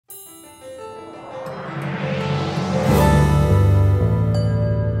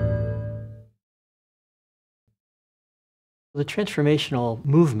The transformational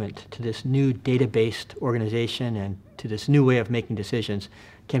movement to this new data-based organization and to this new way of making decisions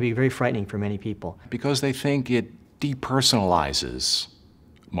can be very frightening for many people. Because they think it depersonalizes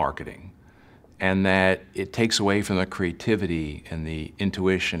marketing and that it takes away from the creativity and the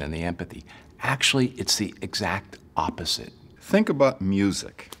intuition and the empathy. Actually, it's the exact opposite. Think about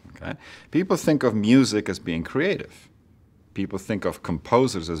music. Okay? People think of music as being creative. People think of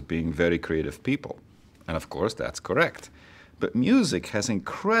composers as being very creative people. And of course, that's correct. But music has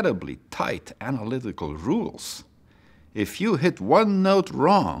incredibly tight analytical rules. If you hit one note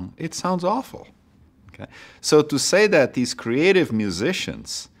wrong, it sounds awful. Okay? So to say that these creative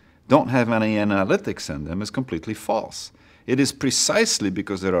musicians don't have any analytics in them is completely false. It is precisely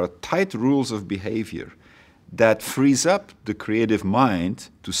because there are tight rules of behavior that frees up the creative mind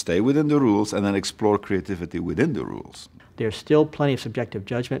to stay within the rules and then explore creativity within the rules. There's still plenty of subjective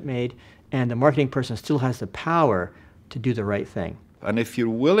judgment made, and the marketing person still has the power to do the right thing. And if you're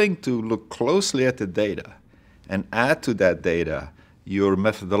willing to look closely at the data and add to that data your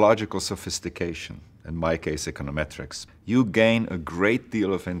methodological sophistication, in my case econometrics, you gain a great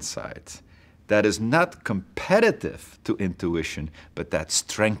deal of insight that is not competitive to intuition, but that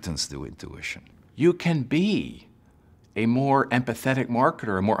strengthens the intuition. You can be a more empathetic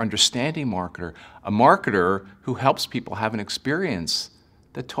marketer, a more understanding marketer, a marketer who helps people have an experience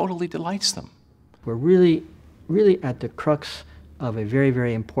that totally delights them. We're really at the crux of a very,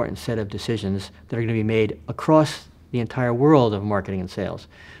 very important set of decisions that are going to be made across the entire world of marketing and sales.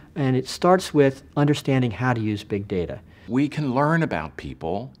 And it starts with understanding how to use big data. We can learn about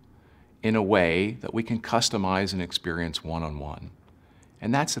people in a way that we can customize an experience one-on-one.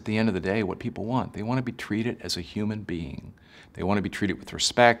 And that's, at the end of the day, what people want. They want to be treated as a human being. They want to be treated with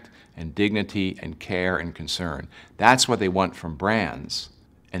respect and dignity and care and concern. That's what they want from brands.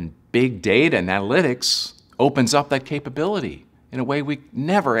 And big data and analytics opens up that capability in a way we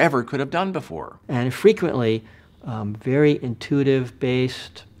never, ever could have done before. And frequently, very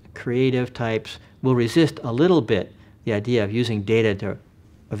intuitive-based, creative types will resist a little bit the idea of using data to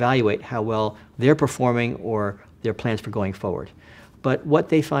evaluate how well they're performing or their plans for going forward. But what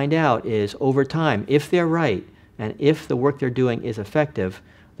they find out is, over time, if they're right and if the work they're doing is effective,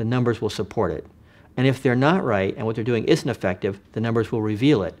 the numbers will support it. And if they're not right and what they're doing isn't effective, the numbers will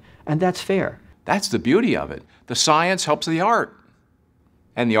reveal it. And that's fair. That's the beauty of it. The science helps the art,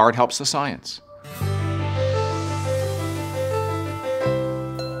 and the art helps the science.